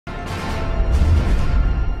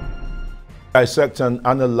Dissect and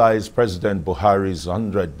analyze President Buhari's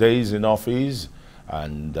 100 days in office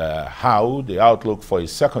and how the outlook for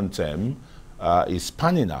his second term is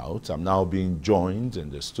panning out. I'm now being joined in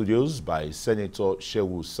the studios by Senator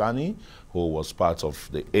Shehu Sani, who was part of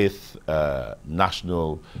the 8th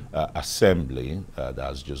National Assembly that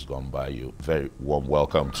has just gone by. You very warm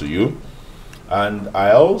welcome to you. And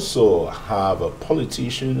I also have a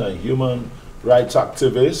politician and human rights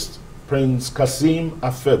activist, Prince Kasim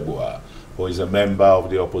Afegbua, who is a member of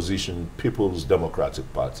the opposition People's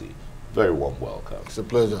Democratic Party. Very warm welcome. It's a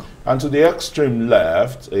pleasure. And to the extreme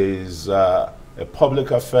left is a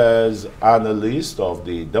public affairs analyst of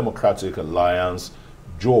the Democratic Alliance,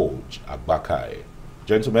 George Agbakai.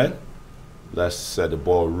 Gentlemen, let's set the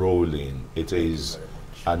ball rolling. It is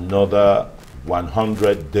another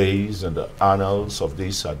 100 days in the annals of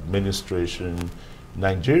this administration.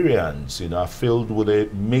 Nigerians, are filled with a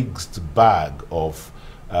mixed bag of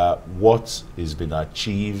what has been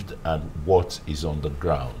achieved and what is on the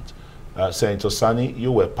ground. Senator Sani,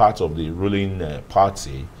 you were part of the ruling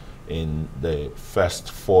party in the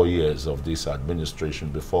first 4 years of this administration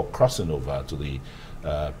before crossing over to the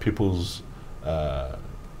People's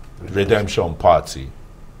Redemption Party.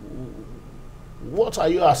 What are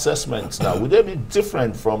your assessments now? Would they be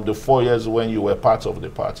different from the 4 years when you were part of the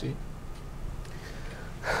party?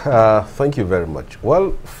 Thank you very much.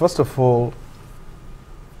 Well, first of all,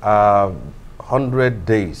 100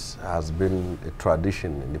 days has been a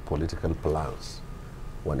tradition in the political plans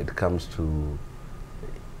when it comes to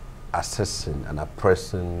assessing and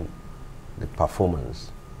appraising the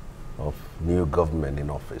performance of new government in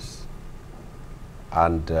office.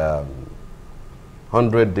 And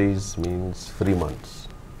 100 days means 3 months.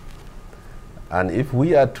 And if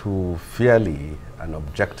we are to fairly and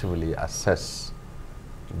objectively assess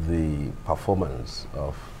the performance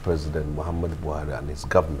of President Muhammad Buhari and his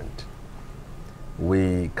government,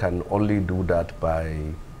 we can only do that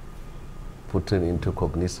by putting into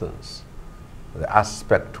cognizance the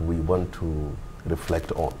aspect we want to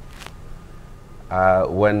reflect on.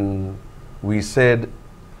 When we said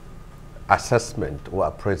assessment or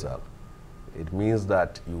appraisal, it means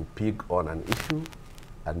that you pick on an issue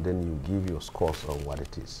and then you give your scores on what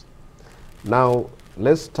it is. Now,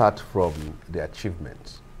 let's start from the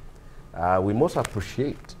achievements. We must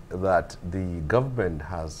appreciate that the government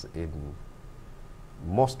has, in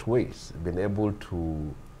most ways, been able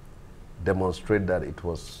to demonstrate that it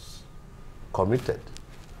was committed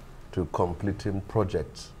to completing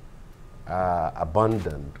projects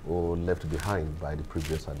abandoned or left behind by the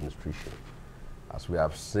previous administration. As we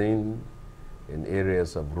have seen in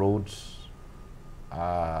areas of roads,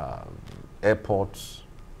 airports,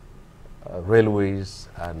 railways,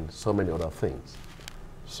 and so many other things.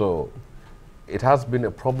 So it has been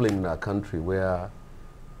a problem in our country where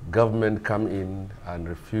government come in and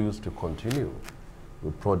refuse to continue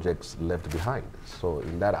with projects left behind. So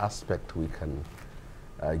in that aspect, we can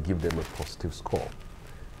give them a positive score.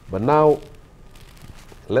 But now,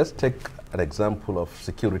 let's take an example of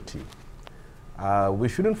security. We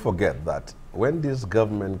shouldn't forget that when this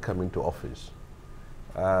government come into office,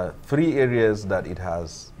 3 areas that it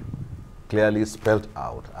has clearly spelled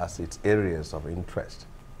out as its areas of interest: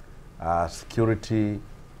 security,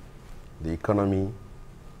 the economy,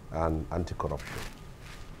 and anti-corruption.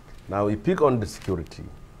 Now, we pick on the security.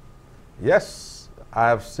 Yes, I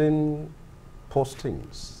have seen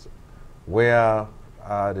postings where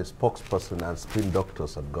the spokesperson and spin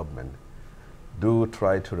doctors of government do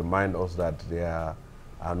try to remind us that there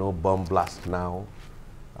are no bomb blasts now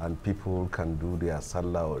and people can do their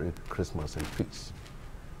Salah or Christmas in peace.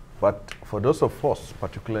 But for those of us,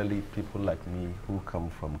 particularly people like me who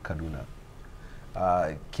come from Kaduna,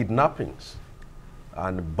 kidnappings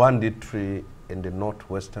and banditry in the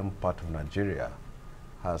northwestern part of Nigeria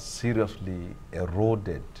has seriously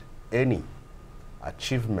eroded any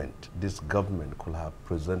achievement this government could have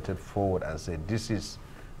presented forward and said, this is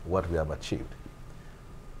what we have achieved.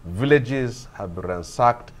 Villages have been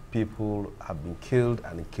ransacked, people have been killed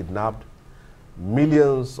and kidnapped,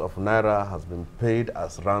 millions of naira has been paid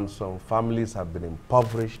as ransom, families have been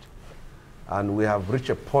impoverished, and we have reached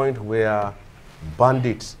a point where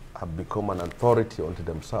bandits have become an authority unto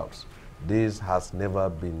themselves. This has never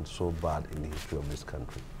been so bad in the history of this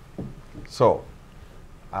country. So,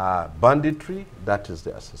 banditry, that is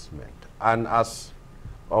the assessment. And as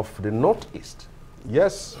of the Northeast,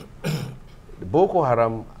 yes, the Boko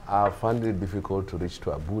Haram are finding it difficult to reach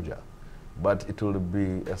to Abuja, but it will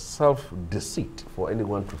be a self-deceit for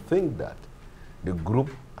anyone to think that the group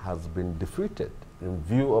has been defeated in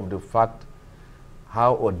view of the fact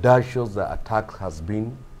how audacious the attack has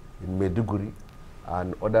been in Maiduguri,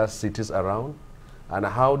 and other cities around, and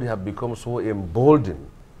how they have become so emboldened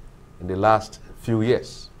in the last few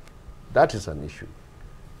years. That is an issue.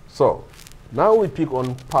 So now we pick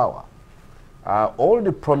on power. All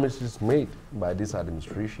the promises made by this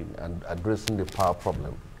administration and addressing the power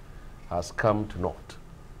problem has come to naught,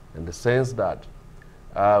 in the sense that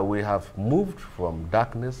we have moved from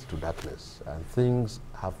darkness to darkness, and things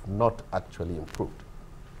have not actually improved.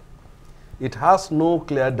 It has no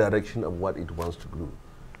clear direction of what it wants to do.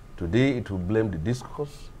 Today it will blame the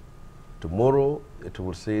discourse. Tomorrow it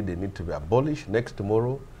will say they need to be abolished. Next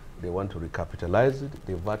tomorrow they want to recapitalize it.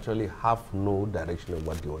 They virtually have no direction of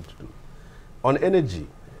what they want to do. On energy,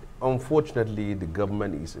 unfortunately the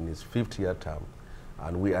government is in its 5th-year term,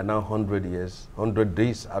 and we are now 100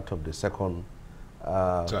 days out of the second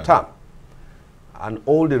term. And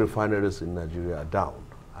all the refineries in Nigeria are down,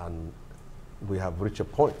 and we have reached a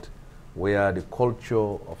point where the culture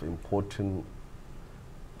of importing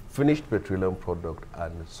finished petroleum product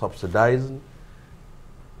and subsidizing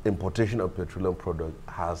importation of petroleum product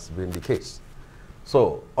has been the case.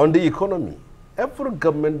 So on the economy, every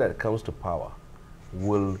government that comes to power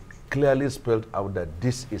will clearly spell out that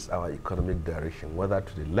this is our economic direction, whether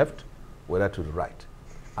to the left, whether to the right.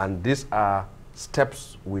 And these are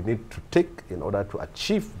steps we need to take in order to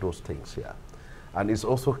achieve those things here. And it's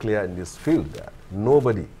also clear in this field that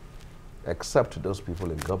nobody except those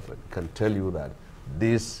people in government can tell you that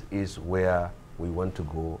this is where we want to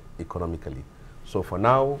go economically. So for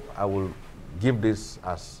now, I will give this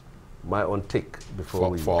as my own take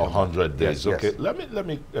before for 100 days. Yes, okay, yes. let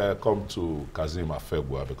me come to Kazim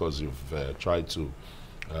Afegwa, because you've tried to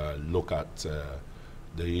look at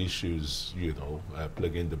the issues, you know,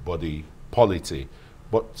 plaguing the body politic.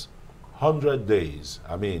 But 100 days,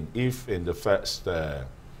 I mean, if in the first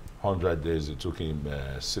 100 days it took him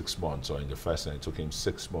 6 months, or in the first time it took him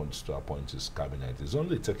 6 months to appoint his cabinet, it's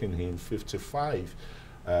only taken him 55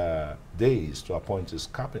 days to appoint his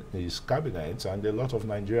cabinet, and a lot of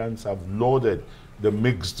Nigerians have loaded the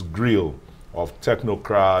mixed grill of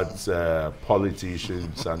technocrats,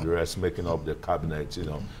 politicians, and the rest making up the cabinet, you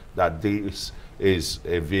know, that this is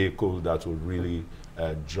a vehicle that will really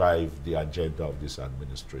drive the agenda of this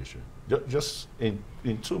administration. Just in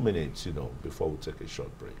 2 minutes, you know, before we take a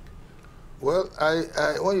short break. Well,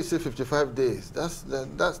 when you say 55 days, that's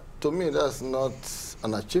to me, that's not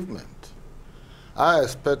an achievement. I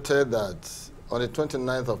expected that on the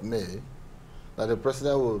 29th of May, that the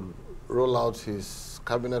president would roll out his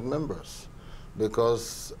cabinet members,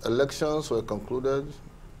 because elections were concluded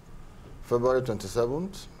February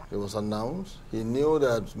 27th. It was announced. He knew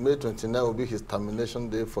that May 29 would be his termination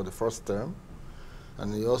day for the first term,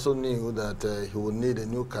 and he also knew that he would need a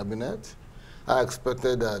new cabinet. I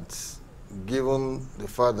expected that, given the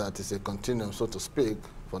fact that it's a continuum, so to speak,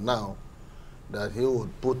 for now, that he would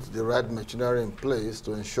put the right machinery in place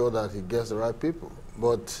to ensure that he gets the right people.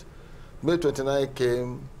 But May 29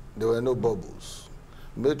 came, there were no bubbles.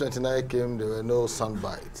 May 29 came, there were no sound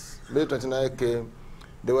bites. May 29 came,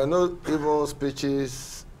 there were no even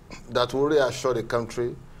speeches that would reassure the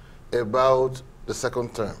country about the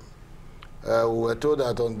second term. We were told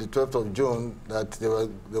that on the 12th of June that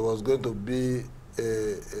there was going to be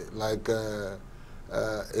a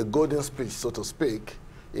golden speech, so to speak,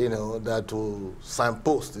 you know, that will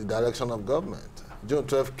signpost the direction of government. June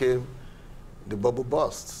 12th came, the bubble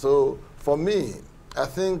burst. So for me, I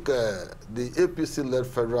think the APC-led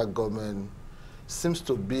federal government seems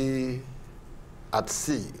to be at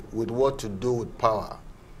sea with what to do with power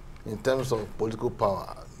in terms of political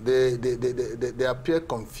power. They appear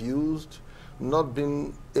confused, not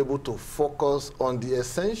being able to focus on the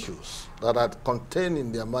essentials that are contained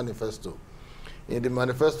in their manifesto. In the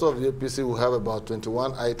manifesto of the APC, we have about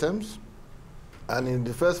 21 items, and in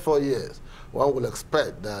the first 4 years, one will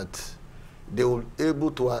expect that they will be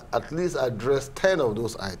able to at least address 10 of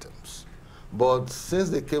those items. But since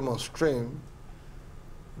they came on stream,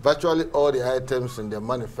 virtually all the items in their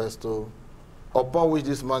manifesto upon which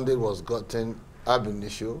this mandate was gotten have been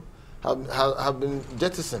issued, have been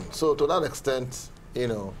jettisoned. So to that extent, you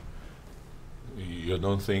know. You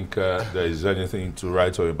don't think there is anything to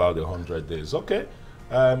write about the 100 days? Okay,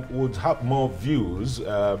 would have more views,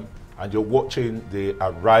 and you're watching the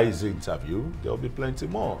Arise interview. There'll be plenty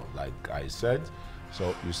more, like I said.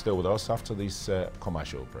 So you stay with us after this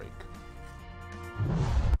commercial break.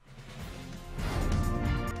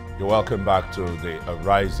 You're welcome back to the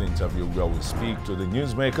Arise interview, where we speak to the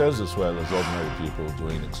newsmakers as well as ordinary people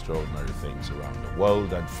doing extraordinary things around the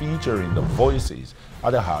world and featuring the voices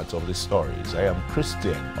at the heart of the stories. I am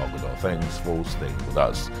Christian Ogodo. Thanks for staying with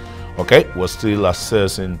us. Okay, we're still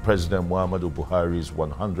assessing President Muhammadu Buhari's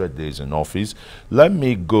 100 days in office. Let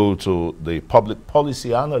me go to the public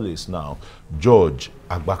policy analyst now, George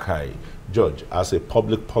Agbakai. George, as a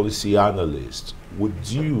public policy analyst, would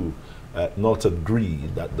you not agree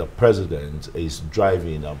that the president is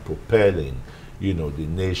driving and propelling, the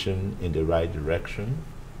nation in the right direction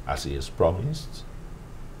as he has promised?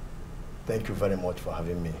 Thank you very much for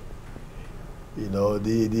having me.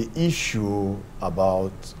 The issue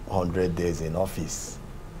about 100 days in office,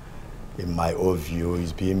 in my own view,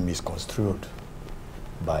 is being misconstrued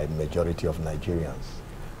by the majority of Nigerians.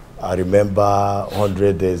 I remember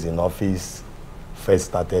 100 days in office first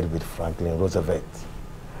started with Franklin Roosevelt,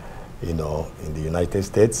 in the United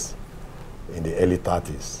States in the early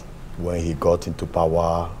 30s, when he got into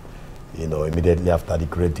power, immediately after the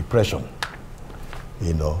Great Depression,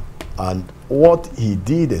 And what he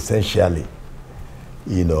did essentially,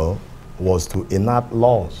 was to enact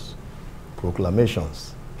laws,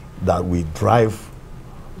 proclamations that will drive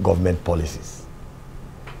government policies.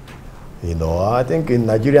 I think in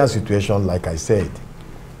Nigerian situation, like I said,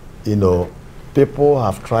 people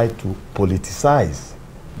have tried to politicize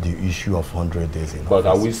the issue of 100 days in office. But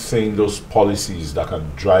are we seeing those policies that are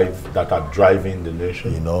driving the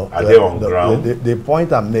nation? Are they on ground? The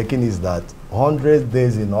point I'm making is that 100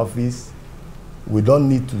 days in office, we don't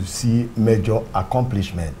need to see major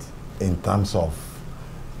accomplishment in terms of,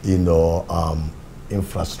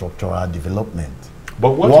 infrastructural development.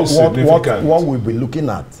 But what is significant? What we'll be looking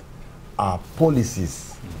at are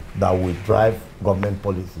policies that will drive government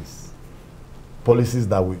policies. Policies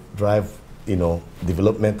that will drive,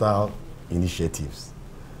 developmental initiatives.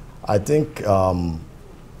 I think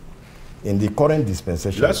in the current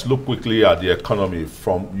dispensation... Let's look quickly at the economy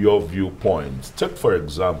from your viewpoint. Take, for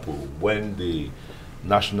example, when the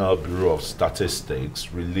National Bureau of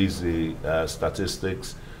Statistics released the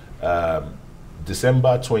statistics,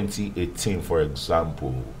 December 2018, for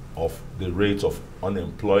example, of the rate of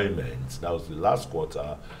unemployment, that was the last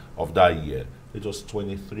quarter of that year, it was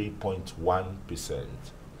 23.1%.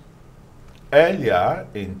 Earlier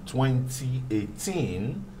in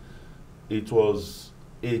 2018, it was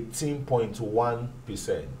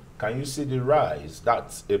 18.1%. Can you see the rise?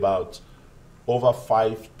 That's about over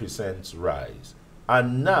 5% rise.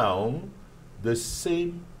 And now, the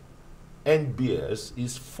same NBS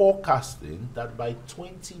is forecasting that by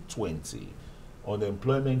 2020,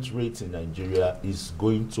 unemployment rate in Nigeria is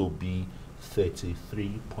going to be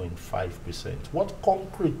 33.5%. What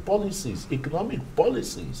concrete policies, economic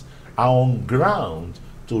policies, are on ground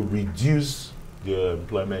to reduce the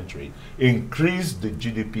employment rate, increase the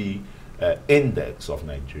GDP index of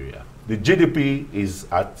Nigeria? The GDP is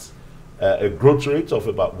at a growth rate of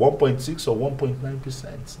about 1.6 or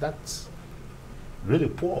 1.9%. That's really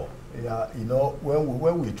poor. Yeah,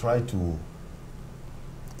 when we try to,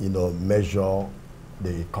 measure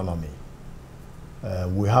the economy,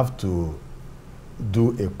 we have to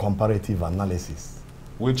do a comparative analysis.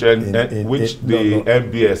 Which the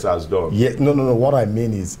NBS has done. Yeah, no. What I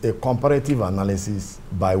mean is a comparative analysis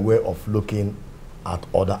by way of looking at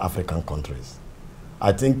other African countries.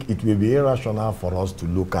 I think it will be irrational for us to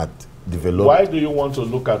look at developed... Why do you want to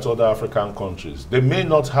look at other African countries? They may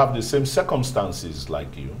not have the same circumstances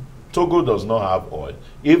like you. Togo does not have oil.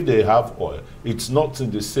 If they have oil, it's not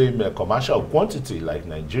in the same commercial quantity like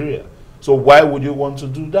Nigeria. So why would you want to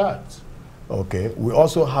do that? Okay, we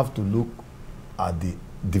also have to look at the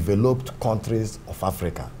developed countries of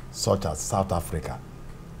Africa, such as South Africa,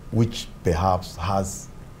 which perhaps has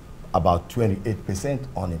about 28%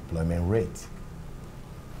 unemployment rate.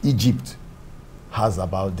 Egypt has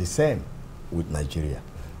about the same with Nigeria.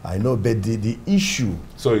 I know, but the issue...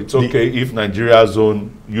 So it's okay if Nigeria's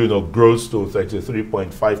own, grows to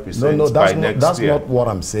 33.5% by next year? That's not what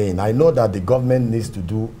I'm saying. I know that the government needs to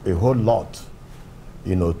do a whole lot,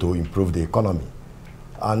 to improve the economy.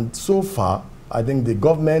 And so far, I think the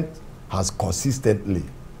government has consistently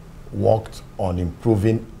worked on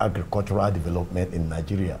improving agricultural development in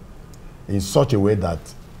Nigeria in such a way that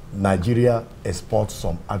Nigeria exports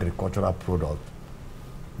some agricultural product,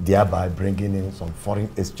 thereby bringing in some foreign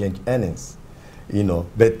exchange earnings.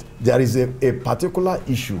 But there is a particular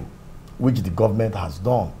issue which the government has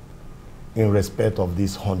done in respect of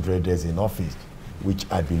these 100 days in office, which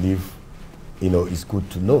I believe, is good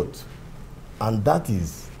to note. And that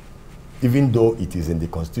is, even though it is in the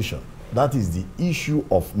Constitution, that is the issue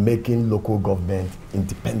of making local government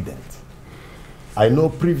independent. I know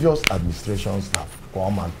previous administrations have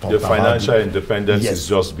come and talked about... The financial independence is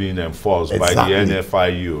just being enforced by the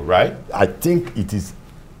NFIU, right? I think it is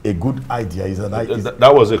a good idea.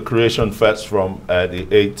 That was a creation first from the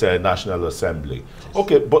 8th National Assembly.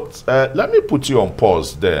 Okay, but let me put you on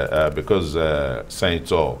pause there because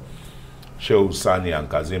Senator Shehu Sani and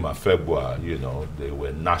Kazim Afebwa, you know, they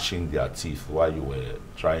were gnashing their teeth while you were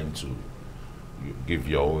trying to give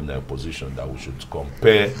your own position that we should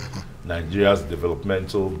compare Nigeria's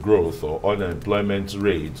developmental growth or unemployment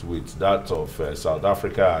rate with that of South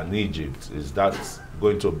Africa and Egypt. Is that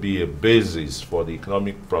going to be a basis for the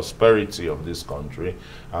economic prosperity of this country,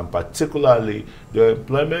 and particularly the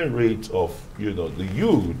employment rate of, you know, the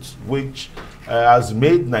youth, which has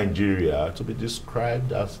made Nigeria to be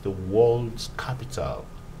described as the world's capital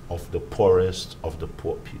of the poorest of the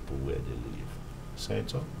poor people where they live?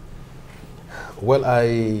 Senator? Well,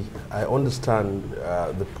 I understand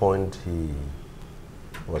the point he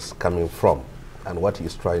was coming from and what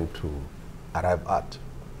he's trying to arrive at.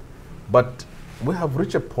 But we have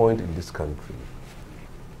reached a point in this country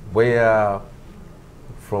where,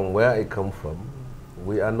 from where I come from,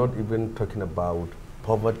 we are not even talking about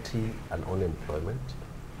poverty and unemployment.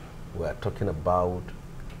 We are talking about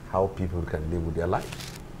how people can live with their lives.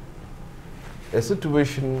 A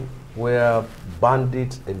situation where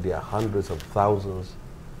bandits in their hundreds of thousands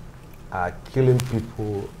are killing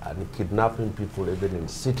people and kidnapping people even in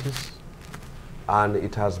cities, and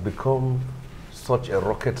it has become such a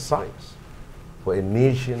rocket science for a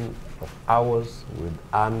nation of ours with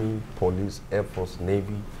army, police, air force,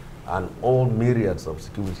 navy, and all myriads of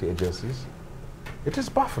security agencies. It is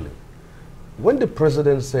baffling. When the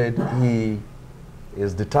president said he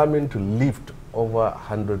is determined to lift over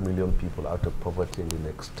 100 million people out of poverty in the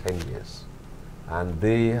next 10 years, and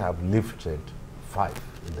they have lifted 5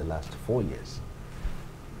 in the last 4 years,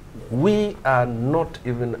 we are not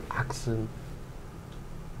even asking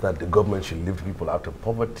that the government should lift people out of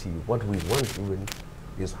poverty. What we want even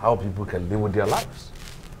is how people can live with their lives.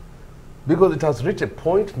 Because it has reached a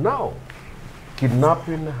point now,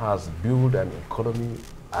 kidnapping has built an economy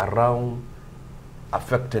around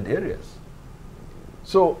affected areas.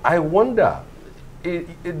 So I wonder,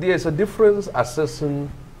 there's a difference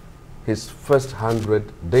assessing his first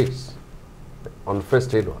 100 days on the first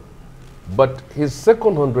tenure, but his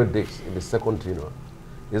second 100 days in the second tenure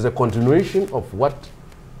is a continuation of what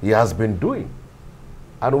he has been doing.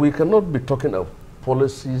 And we cannot be talking of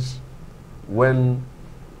policies when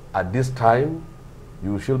at this time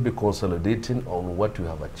you should be consolidating on what you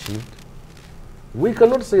have achieved. We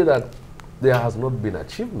cannot say that there has not been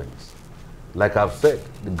achievements. Like I've said,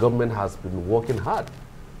 the government has been working hard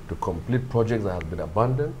to complete projects that have been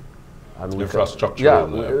abandoned. And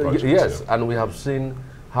infrastructural projects. Yes, and we have seen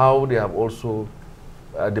how they have also,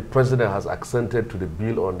 the president has accented to the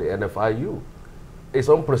bill on the NFIU. It's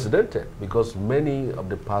unprecedented because many of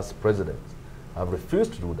the past presidents have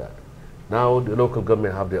refused to do that. Now the local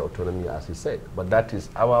government have their autonomy, as he said, but that is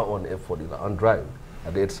our own effort in our own drive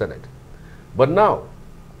at the 8th Senate. But now,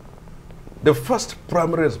 the first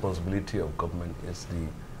primary responsibility of government is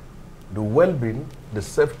the well-being, the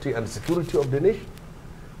safety and security of the nation.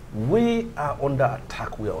 We are under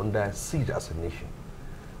attack, we are under siege as a nation.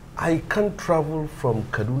 I can't travel from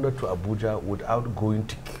Kaduna to Abuja without going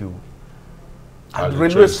to queue at the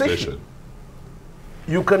railway station.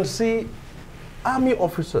 You can see army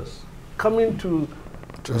officers coming to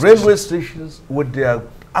railway stations with their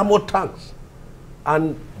armor tanks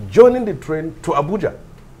and joining the train to Abuja,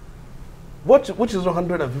 which is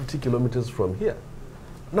 150 kilometers from here.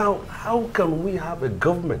 Now, how can we have a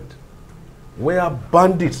government where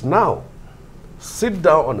bandits now sit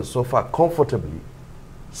down on the sofa comfortably,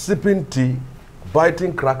 sipping tea,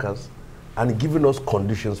 biting crackers, and giving us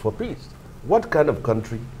conditions for peace? What kind of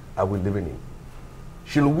country are we living in?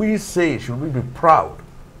 Should we be proud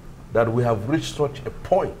that we have reached such a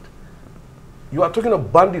point? You are talking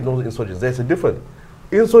of bandits, not insurgents. There's a difference.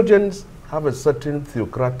 Insurgents have a certain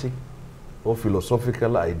theocratic or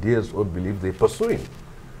philosophical ideas or beliefs they're pursuing.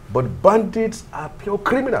 But bandits are pure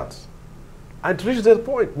criminals. And to reach that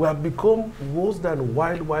point, we have become worse than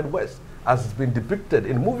Wild Wild West, as it's been depicted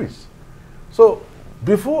in movies. So,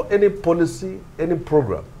 before any policy, any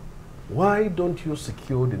program, why don't you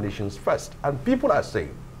secure the nations first? And people are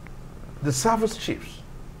saying the service chiefs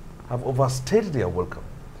have overstayed their welcome.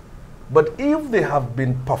 But if they have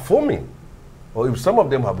been performing, or if some of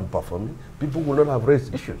them have been performing, people will not have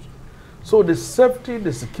raised issues. So the safety,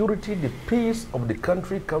 the security, the peace of the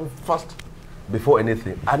country come first before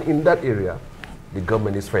anything. And in that area, the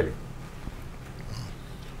government is failing.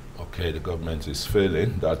 Okay, the government is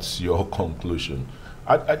failing. That's your conclusion.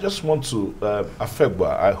 I just want to,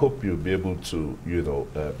 Afegba, I hope you'll be able to,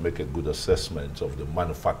 make a good assessment of the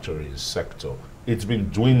manufacturing sector. It's been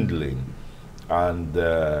dwindling and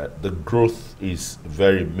the growth is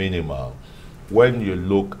very minimal. When you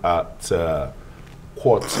look at the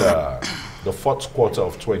fourth quarter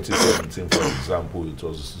of 2017, for example, it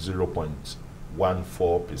was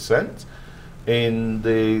 0.14%. In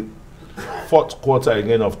the fourth quarter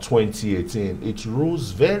again of 2018, it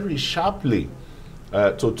rose very sharply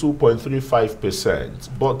to 2.35%.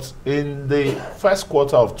 But in the first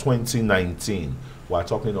quarter of 2019, we're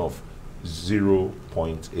talking of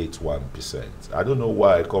 0.81%. I don't know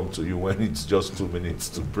why I come to you when it's just 2 minutes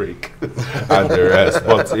to break and the rest,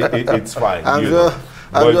 but it's fine. I'm sure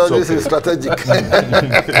this is strategic.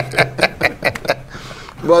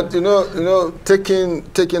 But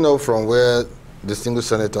taking off from where the single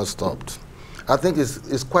senator stopped, I think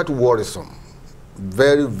it's quite worrisome,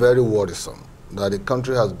 very, very worrisome, that the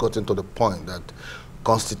country has gotten to the point that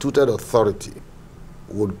constituted authority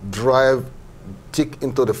would take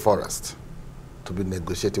into the forest to be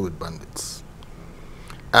negotiating with bandits.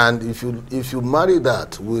 And if you marry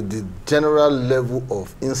that with the general level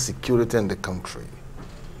of insecurity in the country,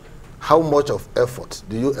 how much of effort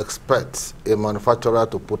do you expect a manufacturer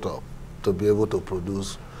to put up to be able to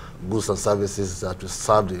produce goods and services that will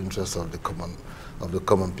serve the interests of the common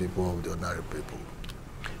people, of the ordinary people?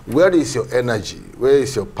 Where is your energy? Where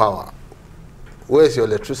is your power? Where is your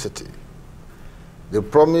electricity? They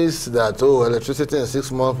promise that, electricity in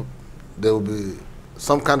 6 months, there will be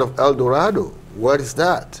some kind of El Dorado. Where is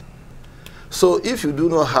that? So if you do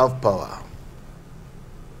not have power,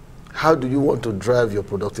 how do you want to drive your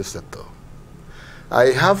productive sector? I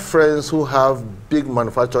have friends who have big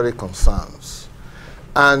manufacturing concerns,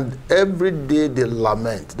 and every day they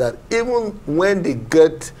lament that even when they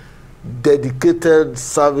get dedicated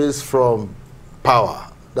service from power,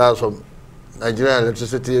 that's from Nigerian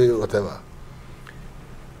electricity, whatever,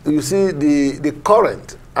 you see the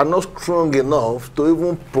current are not strong enough to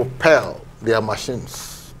even propel their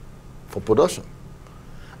machines for production.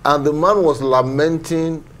 And the man was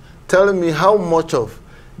lamenting, telling me how much of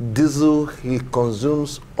diesel he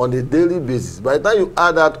consumes on a daily basis. By the time you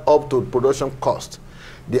add that up to production cost,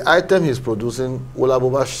 the item he's producing will have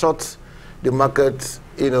overshot the market,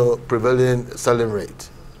 prevailing selling rate.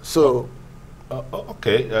 So,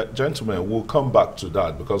 okay, gentlemen, we'll come back to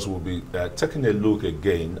that because we'll be taking a look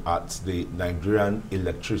again at the Nigerian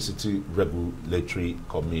Electricity Regulatory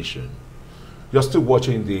Commission. You're still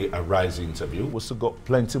watching the Arise interview. We've still got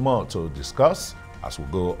plenty more to discuss as we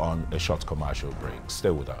go on a short commercial break.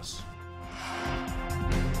 Stay with us.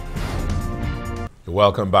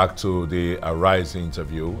 Welcome back to the Arise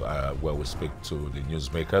interview, where we speak to the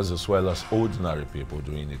newsmakers as well as ordinary people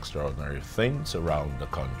doing extraordinary things around the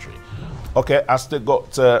country. Okay, as they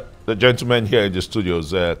got the gentleman here in the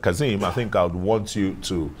studios, Kazim, I think I would want you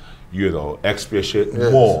to, expatiate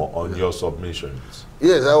more on your submissions.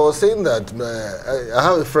 Yes, I was saying that I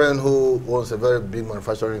have a friend who owns a very big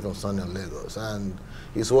manufacturing concern in Lagos, and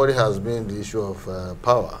his worry has been the issue of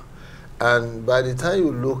power. And by the time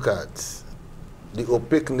you look at the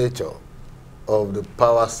opaque nature of the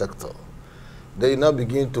power sector, they now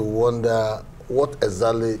begin to wonder what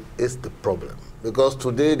exactly is the problem. Because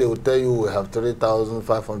today they will tell you we have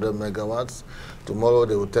 3,500 megawatts. Tomorrow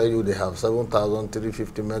they will tell you they have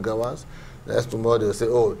 7,350 megawatts. Next tomorrow they will say,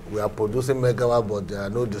 we are producing megawatts, but there are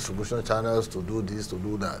no distribution channels to do this, to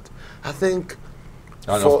do that. I think...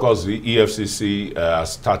 And of course, the EFCC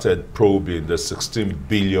has started probing the 16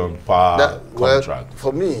 billion power contract. Well,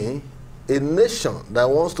 for me, a nation that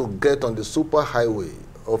wants to get on the superhighway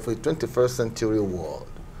of a 21st century world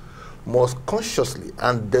must consciously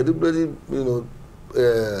and deliberately,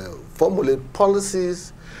 formulate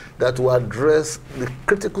policies that will address the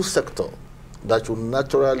critical sector that will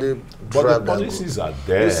naturally drive that. But the policies are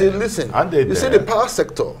there. You see, listen, you see the power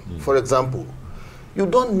sector, for example, you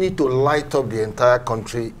don't need to light up the entire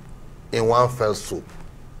country in one fell swoop.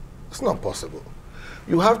 It's not possible.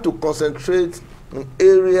 You have to concentrate in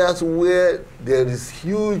areas where there is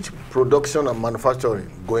huge production and manufacturing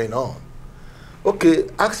going on. Okay,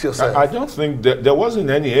 ask yourself. I don't think there wasn't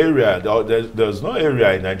any area, there's no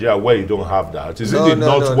area in Nigeria where you don't have that. Is it the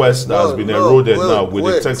Northwest that has been eroded now with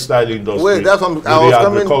the textile industry, with the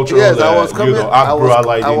agricultural,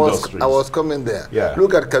 agro-allied industries? I was coming there. Yeah.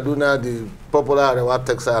 Look at Kaduna, the popular Arewa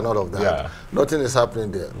textile and all of that. Yeah. Nothing is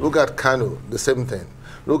happening there. Look at Kano, the same thing.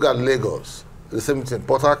 Look at Lagos, the same thing.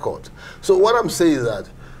 Port Harcourt. So what I'm saying is that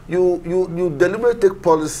you deliberately take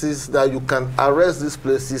policies that you can arrest these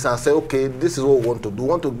places and say, okay, this is what we want to do. We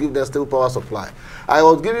want to give them stable power supply. I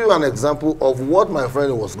will give you an example of what my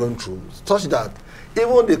friend was going through, such that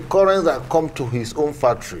even the currents that come to his own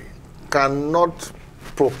factory cannot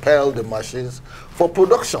propel the machines for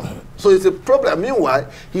production. So it's a problem. Meanwhile,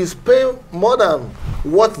 he's paying more than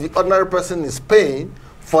what the ordinary person is paying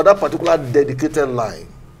for that particular dedicated line.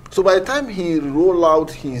 So by the time he roll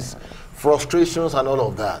out his frustrations and all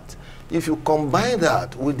of that, if you combine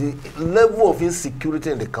that with the level of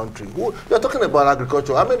insecurity in the country, you're talking about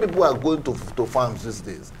agriculture. How many people are going to farms these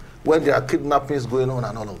days when there are kidnappings going on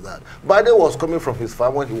and all of that? Biden was coming from his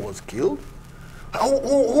farm when he was killed.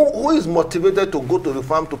 Who is motivated to go to the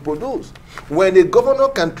farm to produce? When a governor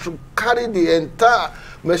can carry the entire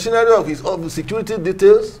machinery of his security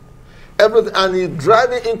details, everything, and he's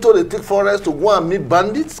driving into the thick forest to go and meet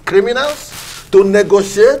bandits, criminals, to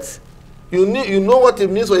negotiate. You know what it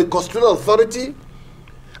means for a constitutional authority,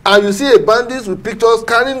 and you see a bandit with pictures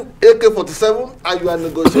carrying AK-47, and you are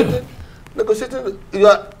negotiating. You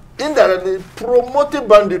are indirectly promoting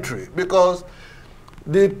banditry, because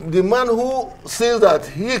the man who says that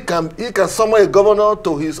he can summon a governor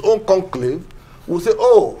to his own conclave will say,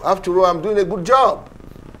 "Oh, after all, I'm doing a good job."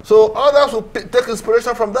 So others will take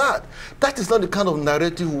inspiration from that. That is not the kind of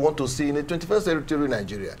narrative we want to see in a 21st century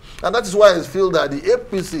Nigeria, and that is why I feel that the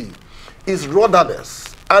APC is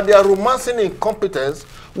rudderless, and they are romancing incompetence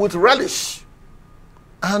with relish.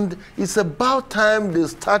 And it's about time they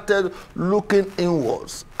started looking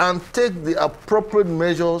inwards and take the appropriate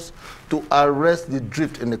measures to arrest the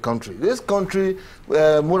drift in the country. This country,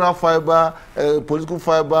 moral fiber, political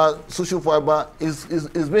fiber, social fiber is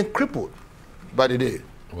being crippled by the day.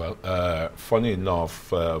 Well, funny enough,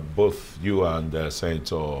 both you and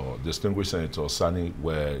distinguished Senator Sani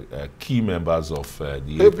were key members of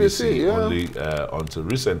the APC yeah. only until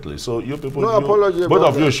recently. So you people, no apology both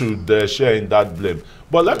of you should share in that blame.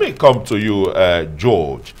 But let me come to you,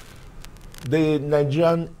 George. The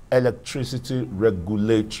Nigerian Electricity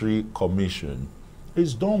Regulatory Commission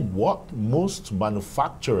has done what most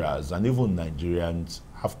manufacturers and even Nigerians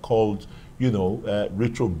have called,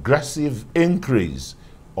 retrogressive increase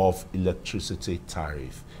of electricity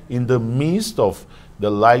tariff. In the midst of the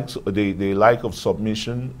like of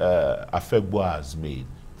submission Afegbo has made,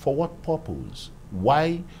 for what purpose?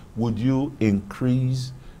 Why would you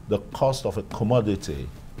increase the cost of a commodity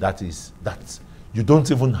that you don't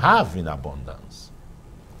even have in abundance?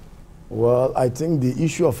 Well, I think the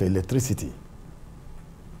issue of electricity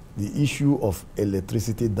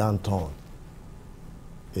downturn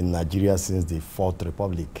in Nigeria since the Fourth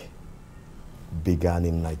Republic began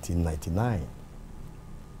in 1999.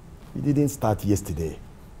 It didn't start yesterday.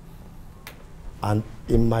 And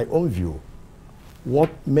in my own view, what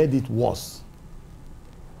made it worse,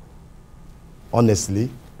 honestly,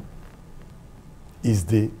 is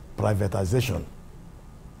the privatization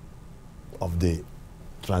of the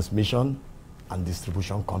transmission and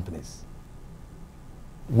distribution companies,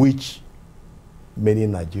 which many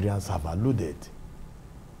Nigerians have alluded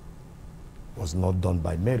was not done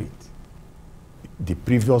by merit. The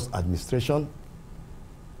previous administration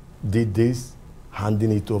did this,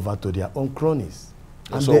 handing it over to their own cronies.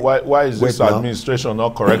 And so why is this administration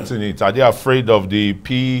not correcting it? Are they afraid of the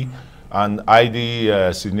P and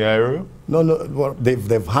ID scenario? No, well,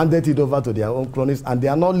 they've handed it over to their own cronies, and they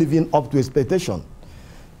are not living up to expectation.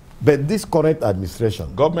 But this current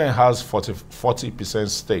administration... Government has 40%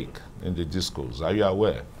 stake in the discos. Are you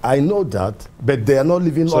aware? I know that, but they are not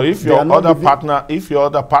living up. So if your other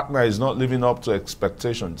partner is not living up to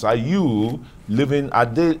expectations,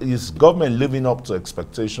 is government living up to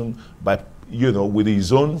expectation by, with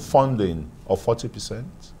his own funding of 40%?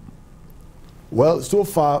 Well, so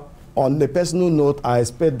far, on a personal note, I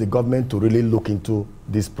expect the government to really look into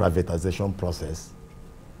this privatization process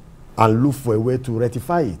and look for a way to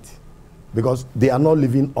rectify it, because they are not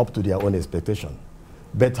living up to their own expectation.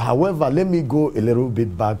 But however, let me go a little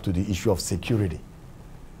bit back to the issue of security.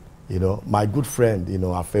 My good friend,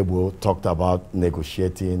 Afegbo, talked about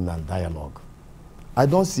negotiating and dialogue. I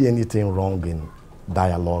don't see anything wrong in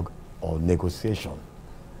dialogue or negotiation,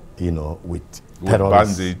 with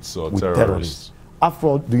terrorists. Bandits or with terrorists. After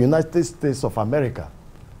all, the United States of America,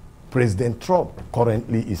 President Trump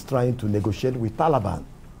currently is trying to negotiate with Taliban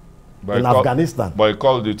in Afghanistan. But he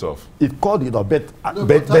called it off. It called it off,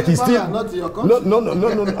 but he's still not your country. No.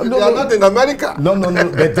 They are not in America. No.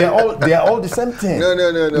 But they are all the same thing. No.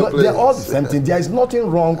 They are all the same thing. There is nothing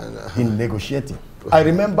wrong in negotiating. I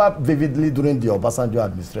remember vividly during the Obasanjo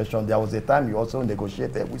administration, there was a time you also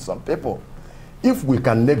negotiated with some people. If we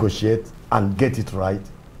can negotiate and get it right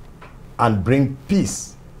and bring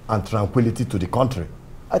peace and tranquility to the country,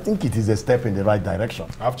 I think it is a step in the right direction.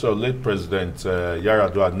 After late President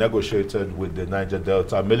Yar'Adua negotiated with the Niger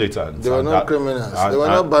Delta militants. They were not criminals. They were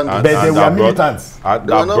not bandits. But they were militants. And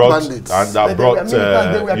They were not bandits. And that They brought, were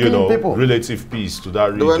militants. They were you know, killing people. relative peace to that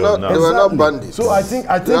region. They were not, now. they were not bandits. So I think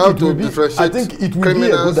have it will to be differentiate a good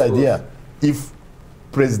criminals idea if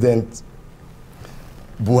President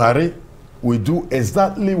Buhari will do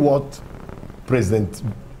exactly what President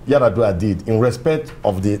Yar'Adua did in respect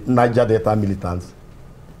of the Niger Delta militants,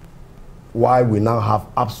 why we now have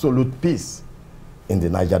absolute peace in the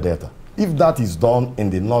Niger Delta. If that is done in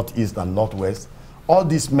the northeast and northwest, all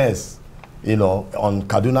this mess, you know, on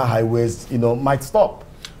Kaduna highways, you know, might stop.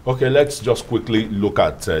 Okay, let's just quickly look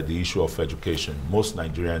at the issue of education. Most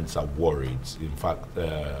Nigerians are worried. In fact,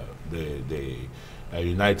 the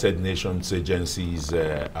United Nations agency's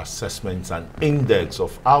assessments and index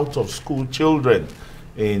of out-of-school children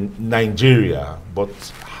in Nigeria, but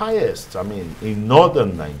highest, I mean, in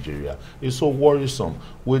northern Nigeria, is so worrisome.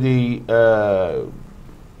 With the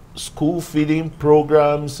school feeding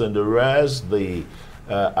programs and the rest, the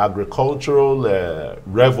agricultural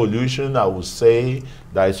revolution, I would say,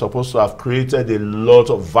 that is supposed to have created a lot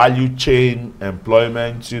of value chain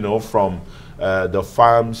employment, you know, from the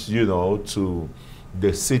farms, you know, to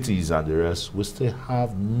the cities and the rest. We still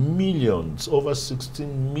have millions, over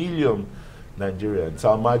 16 million Nigerians,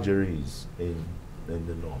 our Marjories in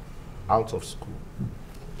the north, out of school.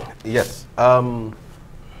 Yes.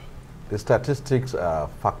 The statistics are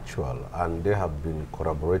factual and they have been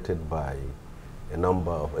corroborated by a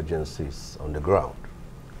number of agencies on the ground.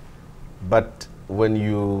 But when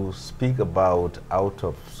you speak about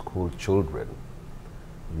out-of-school children,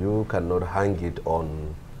 you cannot hang it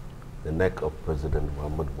on the neck of President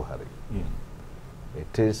Muhammad Buhari.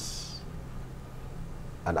 It is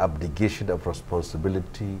an abdication of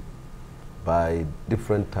responsibility by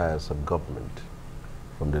different tiers of government,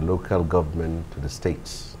 from the local government to the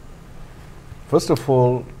states. First of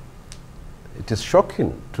all, it is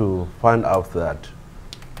shocking to find out that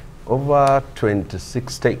over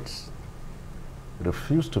 26 states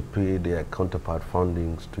refuse to pay their counterpart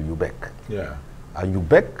fundings to UBEC. Yeah. And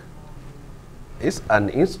UBEC is an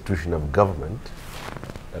institution of government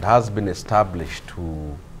that has been established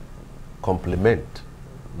to complement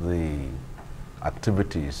the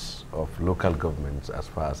activities of local governments as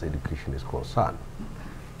far as education is concerned.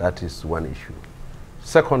 That is one issue.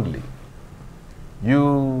 Secondly,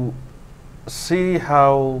 you see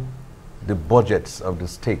how the budgets of the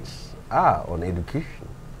states are on education.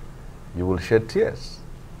 You will shed tears.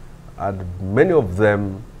 And many of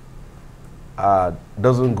them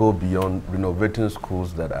doesn't go beyond renovating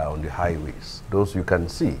schools that are on the highways. Those you can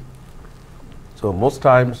see. So most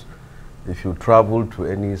times, if you travel to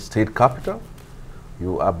any state capital,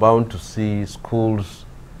 you are bound to see schools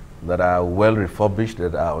that are well refurbished,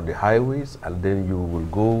 that are on the highways, and then you will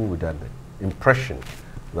go with an impression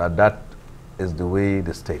that that is the way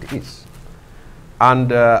the state is.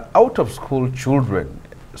 And out-of-school children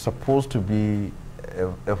supposed to be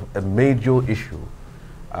a major issue.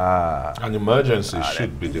 An emergency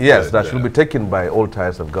should be declared. Yes, that should be taken by all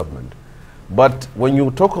tiers of government. But when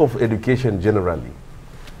you talk of education generally,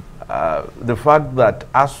 the fact that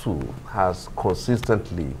ASU has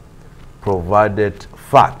consistently provided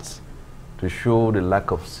facts to show the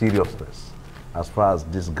lack of seriousness as far as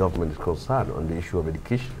this government is concerned on the issue of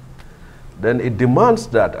education, then it demands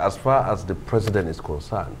that as far as the president is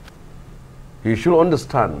concerned, he should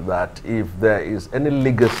understand that if there is any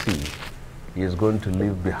legacy he is going to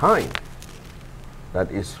leave behind that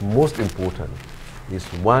is most important, is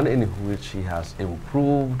one in which he has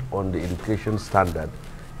improved on the education standard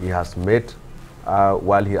he has met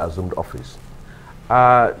while he assumed office.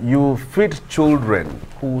 You feed children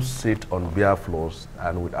who sit on bare floors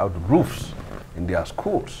and without roofs in their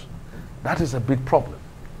schools. That is a big problem.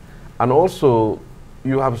 And also,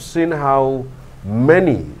 you have seen how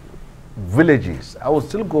many villages, I will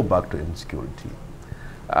still go back to insecurity,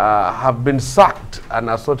 have been sacked, and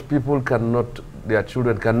as such people cannot, their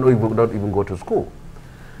children cannot even go to school.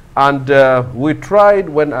 And we tried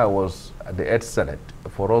when I was at the Ed Senate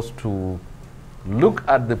for us to look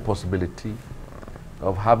at the possibility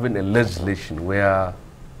of having a legislation where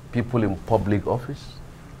people in public office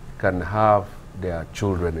can have their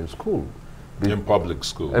children in school. In public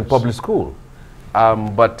schools. In public school.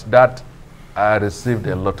 But that received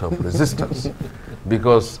a lot of resistance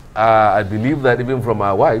because I believe that even from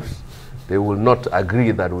our wives, they will not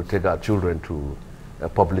agree that we take our children to a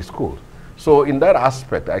public school. So in that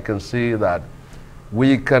aspect, I can say that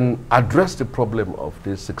we can address the problem of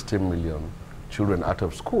these 16 million children out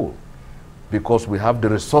of school because we have the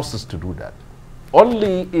resources to do that.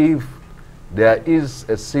 Only if there is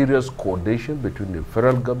a serious coordination between the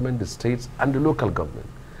federal government, the states, and the local government.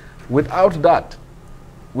 Without that,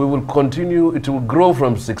 we will continue, it will grow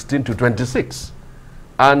from 16 to 26.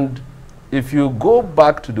 And if you go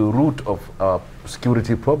back to the root of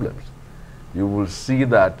security problems, you will see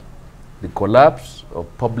that the collapse of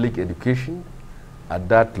public education at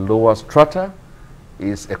that lower strata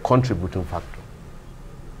is a contributing factor.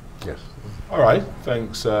 Yes. All right,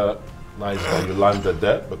 thanks. Nice that you landed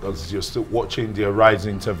there, because you're still watching the Arise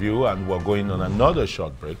interview, and we're going on another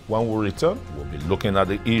short break. When we return, we'll be looking at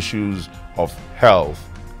the issues of health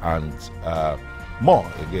and more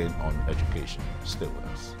again on education. Stay with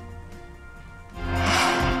us.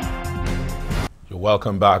 You're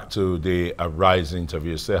welcome back to the Arise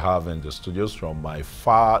interview. Still have in the studios from my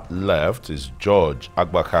far left is George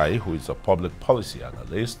Agbakai, who is a public policy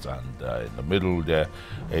analyst, and in the middle there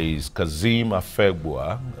is Kazeem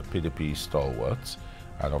Afegbua, a PDP stalwart,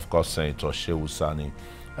 and of course Senator Shehu Sani,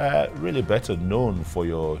 really better known for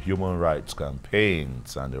your human rights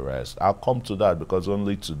campaigns and the rest. I'll come to that because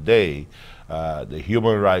only today the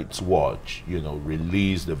Human Rights Watch,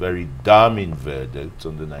 released a very damning verdict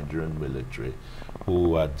on the Nigerian military,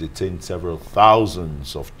 who had detained several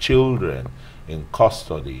thousands of children in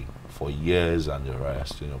custody for years and the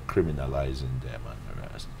rest, criminalizing them and the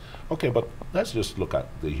rest. Okay, but let's just look at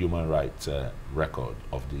the human rights record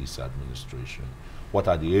of this administration. What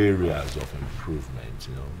are the areas of improvement?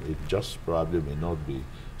 It just probably may not be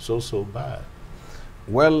so bad.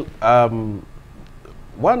 Well,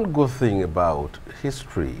 one good thing about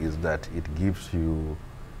history is that it gives you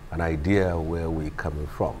an idea where we're coming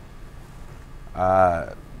from.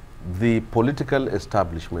 The political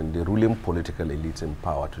establishment, the ruling political elites in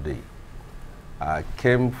power today,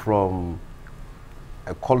 came from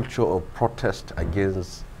a culture of protest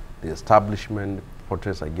against the establishment,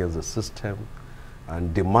 protest against the system,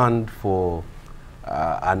 and demand for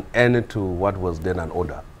an end to what was then an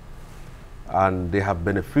order. And they have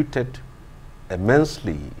benefited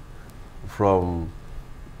immensely from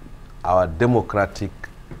our democratic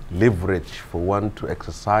leverage for one to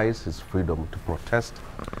exercise his freedom to protest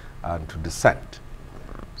and to dissent.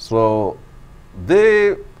 So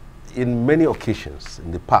they, in many occasions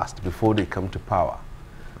in the past, before they come to power,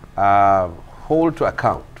 hold to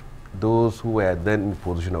account those who were then in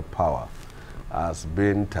position of power as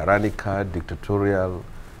being tyrannical, dictatorial,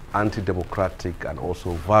 anti-democratic, and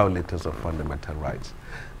also violators of fundamental rights.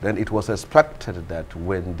 Then it was expected that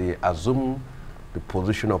when they assume the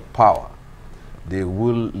position of power, they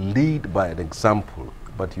will lead by an example,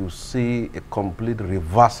 but you see a complete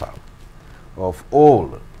reversal of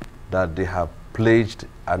all that they have pledged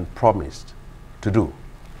and promised to do.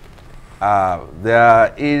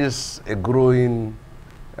 There is a growing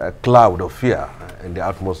cloud of fear in the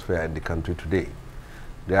atmosphere in the country today.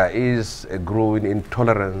 There is a growing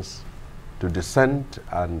intolerance to dissent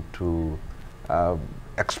and to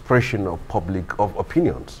expression of public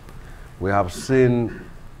opinions. We have seen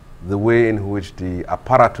the way in which the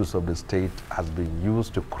apparatus of the state has been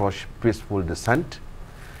used to crush peaceful dissent,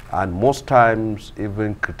 and most times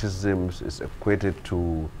even criticisms is equated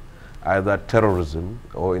to either terrorism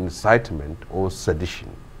or incitement or sedition.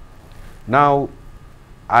 Now,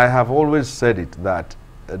 I have always said it that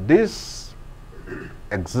these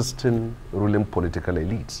existing ruling political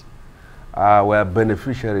elites were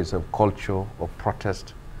beneficiaries of culture of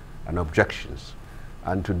protest and objections,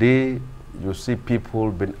 and today you see people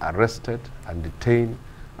being arrested and detained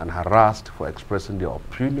and harassed for expressing their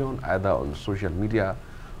opinion either on social media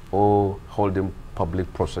or holding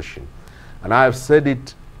public procession. And I have said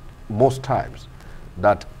it most times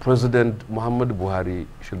that President Muhammadu Buhari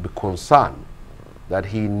should be concerned that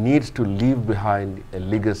he needs to leave behind a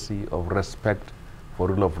legacy of respect for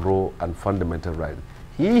rule of law and fundamental rights.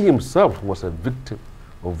 He himself was a victim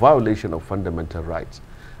of violation of fundamental rights,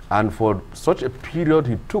 and for such a period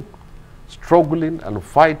he took struggling and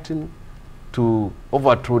fighting to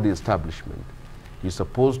overthrow the establishment. He's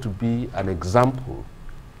supposed to be an example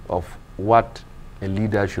of what a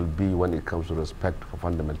leader should be when it comes to respect for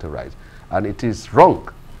fundamental rights. And it is wrong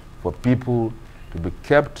for people to be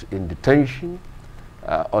kept in detention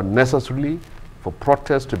unnecessarily, for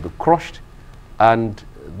protests to be crushed, and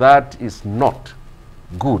that is not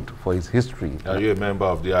good for his history. Are you a member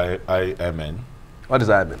of the IMN? What is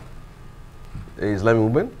IMN? Islamic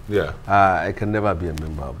movement? Yeah. I can never be a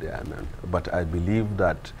member of the IMN, but I believe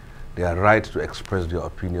that their right to express their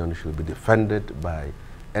opinion should be defended by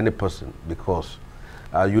any person, because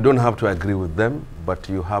you don't have to agree with them, but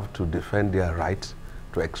you have to defend their right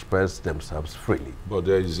to express themselves freely. But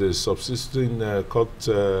there is a subsisting court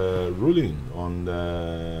ruling on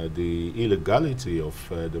the illegality of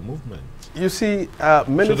the movement. You see,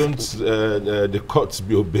 shouldn't the courts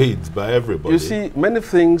be obeyed by everybody? You see, many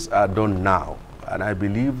things are done now, and I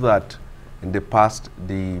believe that in the past,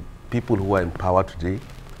 the people who are in power today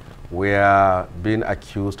were being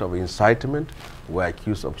accused of incitement, were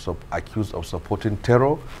accused of supporting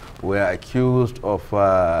terror, were accused of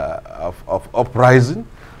uprising,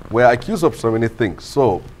 were accused of so many things.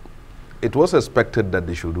 So it was expected that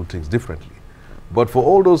they should do things differently. But for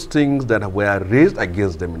all those things that were raised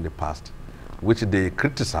against them in the past, which they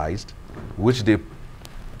criticized, which they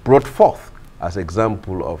brought forth as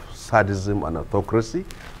example of sadism and autocracy,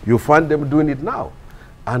 you find them doing it now.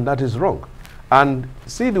 And that is wrong. And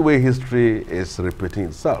see the way history is repeating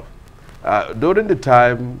itself. During the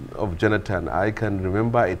time of Jonathan, I can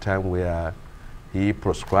remember a time where he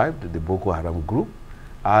proscribed the Boko Haram group,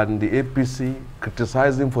 and the APC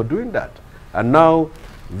criticized him for doing that. And now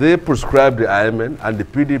they proscribed the IMN, and the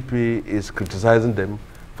PDP is criticizing them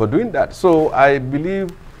for doing that. So I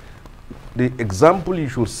believe the example you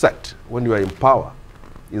should set when you are in power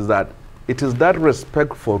is that it is that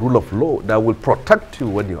respect for rule of law that will protect you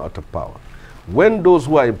when you're out of power. When those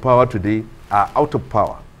who are in power today are out of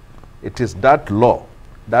power, it is that law,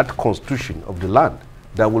 that constitution of the land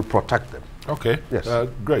that will protect them. Okay, yes.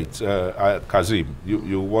 Great. Kazim,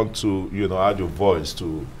 you want to add your voice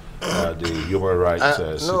to the human rights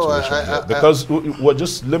situation here? Because we're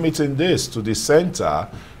just limiting this to the center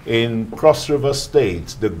in Cross River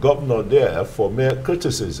State. The governor there, for mere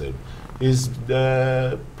criticism, is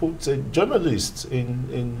put a journalist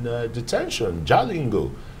in detention.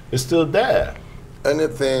 Jalingo is still there.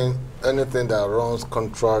 Anything that runs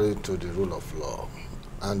contrary to the rule of law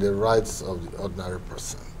and the rights of the ordinary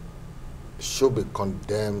person should be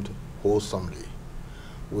condemned wholesomely.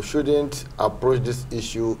 We shouldn't approach this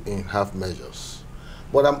issue in half measures.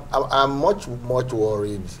 But I'm much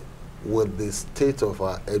worried with the state of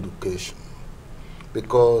our education,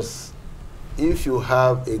 because if you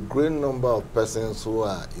have a great number of persons who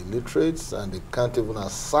are illiterates and they can't even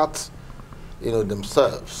assert,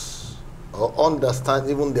 themselves or understand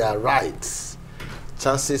even their rights,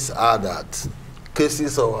 chances are that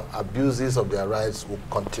cases of abuses of their rights will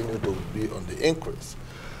continue to be on the increase.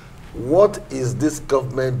 What is this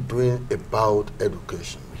government doing about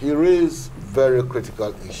education? He raised very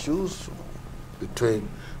critical issues between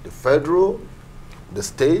the federal, the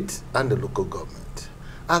state, and the local government.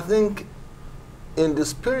 I think in the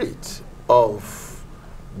spirit of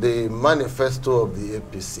the manifesto of the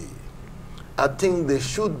APC, I think they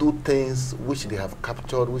should do things which they have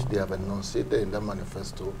captured, which they have enunciated in the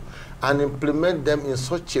manifesto, and implement them in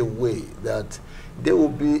such a way that there will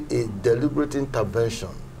be a deliberate intervention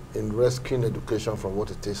in rescuing education from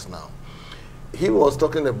what it is now. He was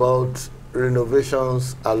talking about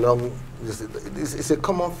renovations along this. It's a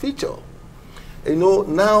common feature.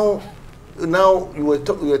 Now you were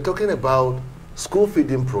talking about school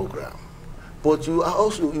feeding program, but you are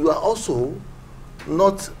also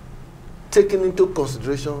not taking into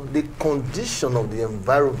consideration the condition of the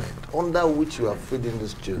environment under which you are feeding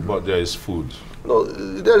these children. But there is food. No,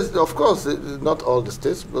 there is, of course, not all the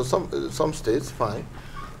states, but some states, fine.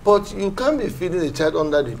 But you can't be feeding a child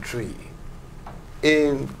under the tree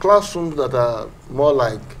in classrooms that are more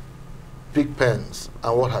like pig pens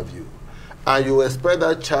and what have you. And you expect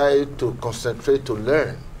that child to concentrate to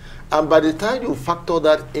learn. And by the time you factor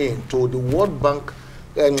that into the World Bank,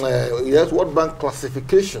 World Bank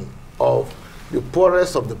classification of the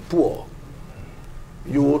poorest of the poor,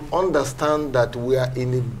 you would understand that we are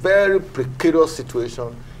in a very precarious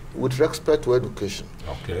situation with respect to education.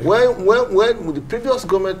 Okay. When the previous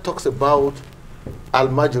government talks about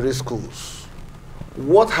Almajiri schools,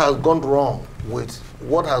 what has gone wrong with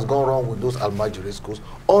those Almajiri schools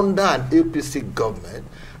under an APC government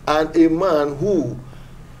and a man who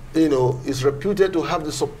is reputed to have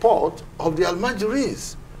the support of the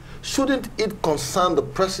Almajiris? Shouldn't it concern the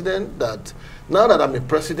president that now that I'm a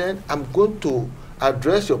president, I'm going to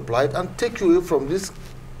address your plight and take you away from this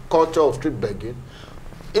culture of street begging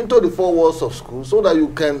into the four walls of school so that you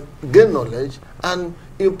can gain knowledge and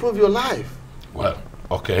improve your life? Well,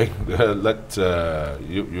 okay, let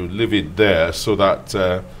you leave it there so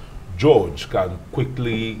that George can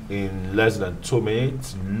quickly, in less than 2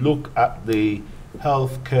 minutes, look at the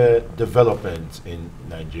healthcare development in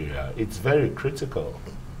Nigeria. It's very critical.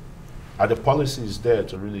 Are the policies there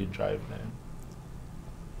to really drive them?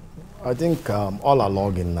 I think all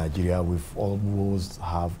along in Nigeria, we've always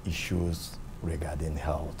have issues regarding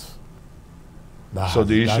health. So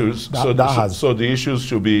the issues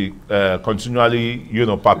should be continually,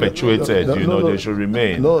 perpetuated. They should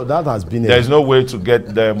remain. No, that has been. There's no way to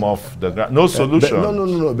get them off the ground. No solution.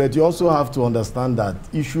 No. But you also have to understand that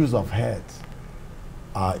issues of health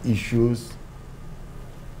are issues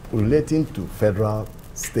relating to federal,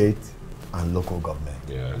 state, and local government.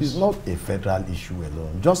 Yes. It's not a federal issue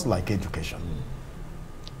alone, just like education.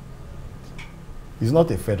 It's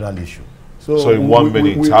not a federal issue. So in 1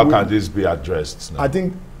 minute, how can this be addressed now? I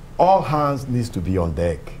think all hands needs to be on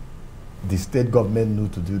deck. The state government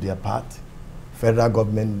need to do their part. Federal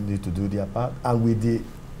government need to do their part. And with the,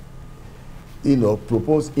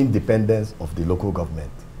 proposed independence of the local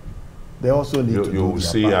government, they also need to do their part. You will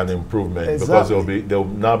see an improvement. Exactly. Because they'll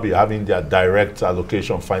now be having their direct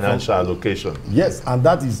allocation, financial allocation. Yes, and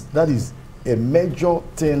that is a major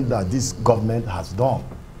thing that this government has done.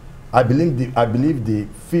 I believe the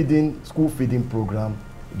school feeding program,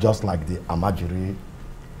 just like the Amajiri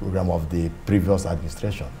program of the previous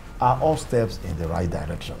administration, are all steps in the right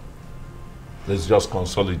direction. It's just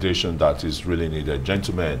consolidation that is really needed.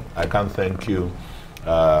 Gentlemen, I can't thank you,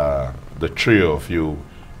 the trio of you,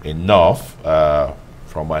 enough.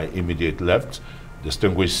 From my immediate left,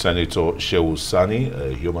 distinguished Senator Shehu Sani,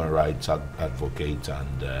 a human rights advocate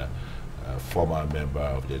and former member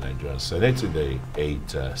of the Nigerian Senate in the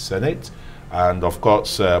 8th Senate, and of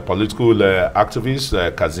course political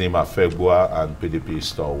activist Kazim Afegbua and PDP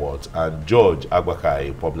stalwart, and George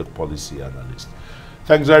Agbakai, public policy analyst.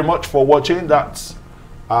 Thanks very much for watching. That's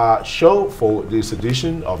our show for this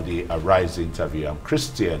edition of the Arise interview. I'm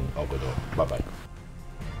Christian Ogodo. Bye-bye.